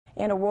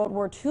And a World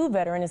War II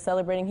veteran is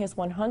celebrating his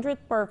 100th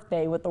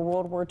birthday with the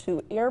World War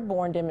II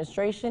Airborne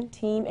Demonstration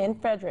Team in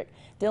Frederick.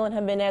 Dylan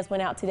Jimenez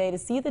went out today to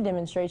see the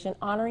demonstration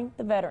honoring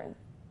the veteran.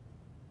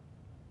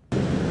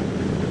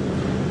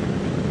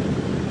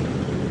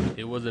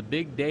 It was a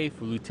big day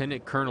for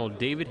Lieutenant Colonel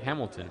David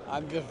Hamilton.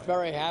 I'm just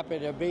very happy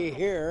to be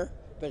here,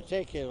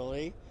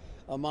 particularly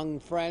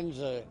among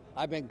friends.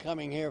 I've been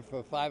coming here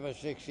for 5 or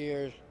 6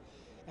 years,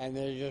 and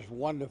they're just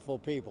wonderful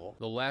people.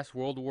 The last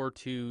World War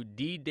II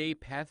D-Day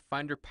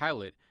Pathfinder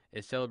pilot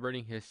is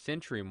celebrating his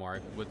century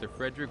mark with the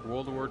Frederick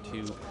World War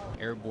II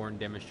Airborne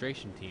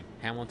Demonstration Team.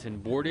 Hamilton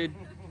boarded,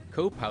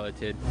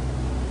 co-piloted,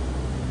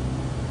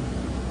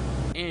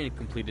 and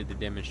completed the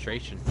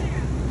demonstration.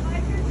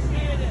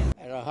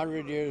 At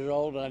 100 years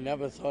old, I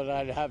never thought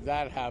I'd have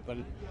that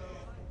happen,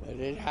 but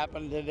it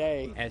happened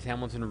today. As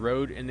Hamilton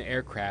rode in the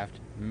aircraft,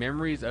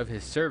 memories of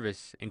his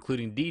service,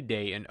 including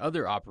D-Day and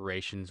other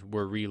operations,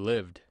 were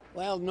relived.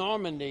 Well,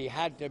 Normandy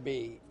had to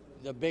be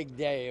the big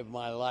day of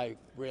my life,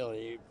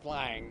 really,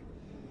 flying,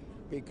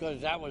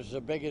 because that was the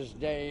biggest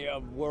day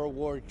of World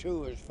War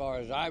II as far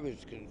as I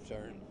was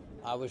concerned.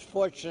 I was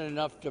fortunate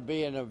enough to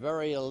be in a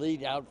very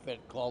elite outfit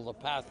called the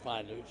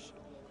Pathfinders,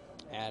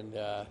 and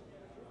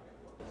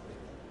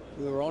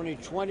we were only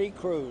 20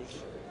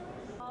 crews,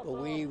 but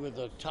we were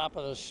the top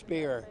of the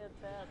spear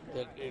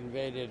that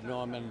invaded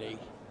Normandy.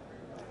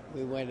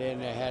 We went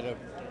in ahead of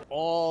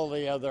all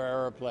the other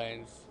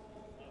airplanes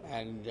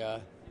and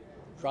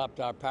dropped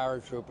our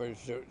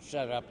paratroopers to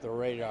set up the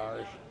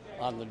radars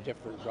on the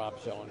different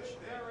drop zones.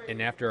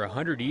 And after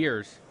 100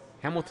 years,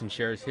 Hamilton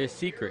shares his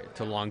secret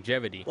to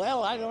longevity.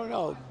 Well, I don't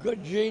know.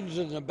 Good genes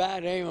and the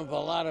bad aim of a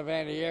lot of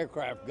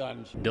anti-aircraft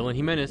guns. Dylan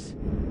Jimenez,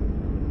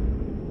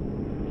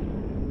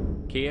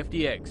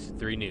 KFDX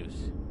 3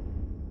 News.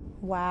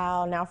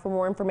 Wow. Now for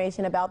more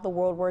information about the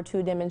World War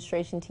II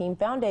Demonstration Team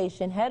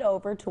Foundation, head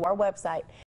over to our website.